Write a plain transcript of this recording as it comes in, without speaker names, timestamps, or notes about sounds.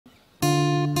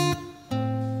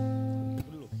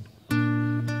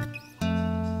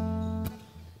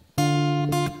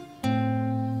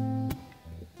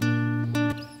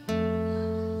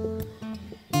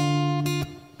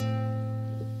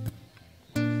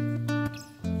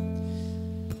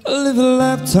live a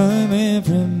lifetime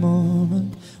every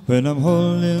moment when I'm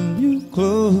holding you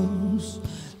close.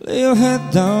 Lay your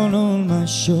head down on my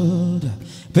shoulder,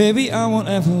 baby, I won't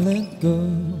ever let go.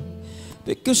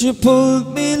 Because you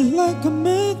pulled me like a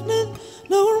magnet,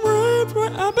 now I'm right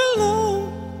where I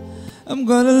belong. I'm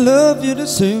gonna love you the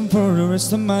same for the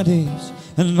rest of my days,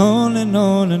 and on and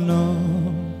on and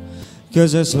on.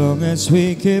 'Cause as long as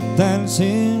we keep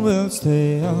dancing, we'll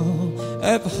stay out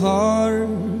at heart.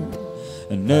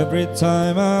 And every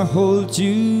time I hold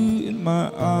you in my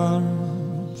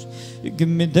arms, you give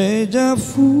me deja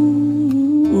vu.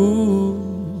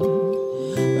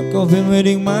 Like I've been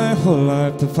waiting my whole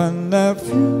life to find that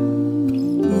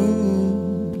view.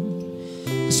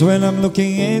 'Cause when I'm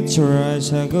looking at your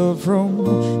eyes, I go from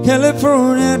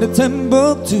California to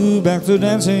Timbuktu, back to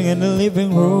dancing in the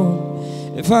living room.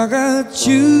 If I got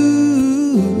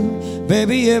you,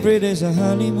 baby, every day's a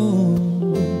honeymoon.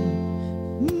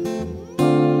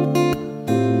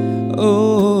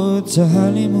 Oh, it's a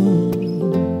honeymoon.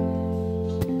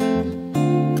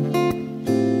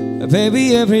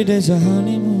 Baby, every day's a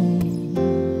honeymoon.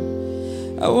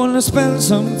 I wanna spend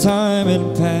some time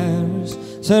in Paris,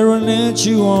 serenade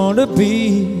you on the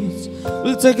beach.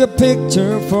 We'll take a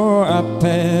picture for our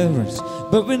parents,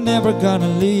 but we're never gonna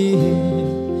leave.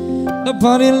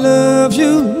 Nobody loves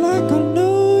you like I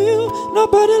know you,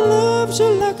 nobody loves you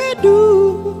like I do.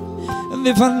 And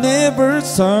if I never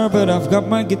start, but I've got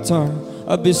my guitar,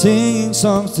 I'll be singing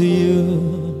songs to you.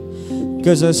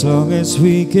 'Cause as long as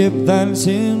we keep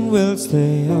dancing, we'll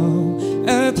stay out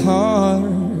at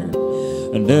heart.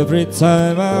 And every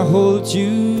time I hold you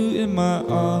in my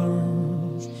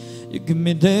arms, you give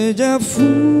me deja vu.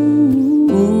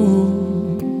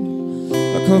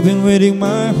 Like I've been waiting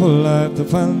my whole life to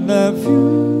find that view.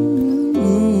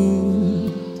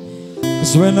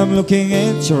 'Cause when I'm looking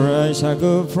at your eyes, I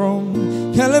go from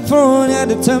California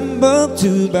to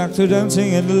Timbuktu, back to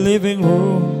dancing in the living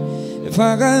room. If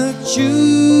I got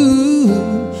you,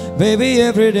 baby,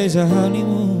 every day's a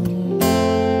honeymoon.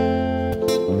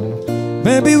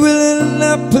 Maybe we'll end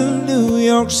up in New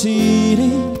York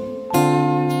City.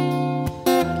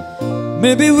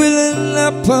 Maybe we'll end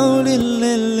up out in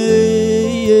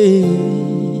LA.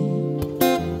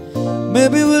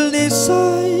 Maybe we'll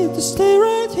decide to stay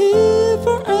right here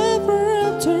forever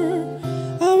after.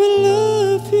 I will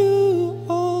love you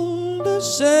all the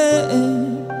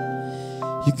same.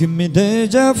 You give me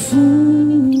deja vu.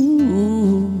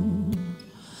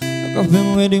 Like I've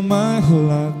been waiting my whole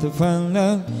life to find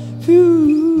that view.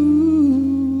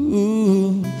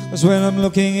 'Cause when I'm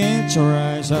looking at your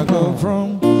eyes, I go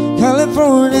from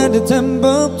California to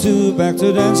Timbuktu, back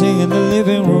to dancing in the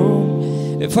living room.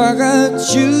 If I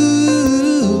got you,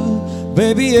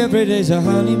 baby, every day's a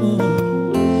honeymoon.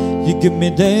 You give me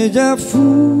deja vu.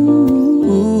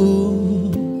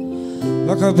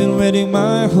 Like I've been waiting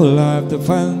my whole life to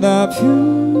find that view.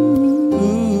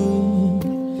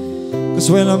 'Cause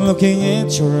when I'm looking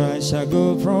at your eyes, I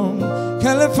go from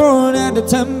California to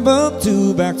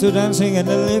Timbuktu, back to dancing in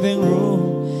the living room.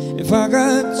 If I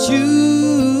got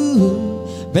you,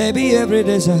 baby, every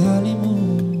day's a honeymoon.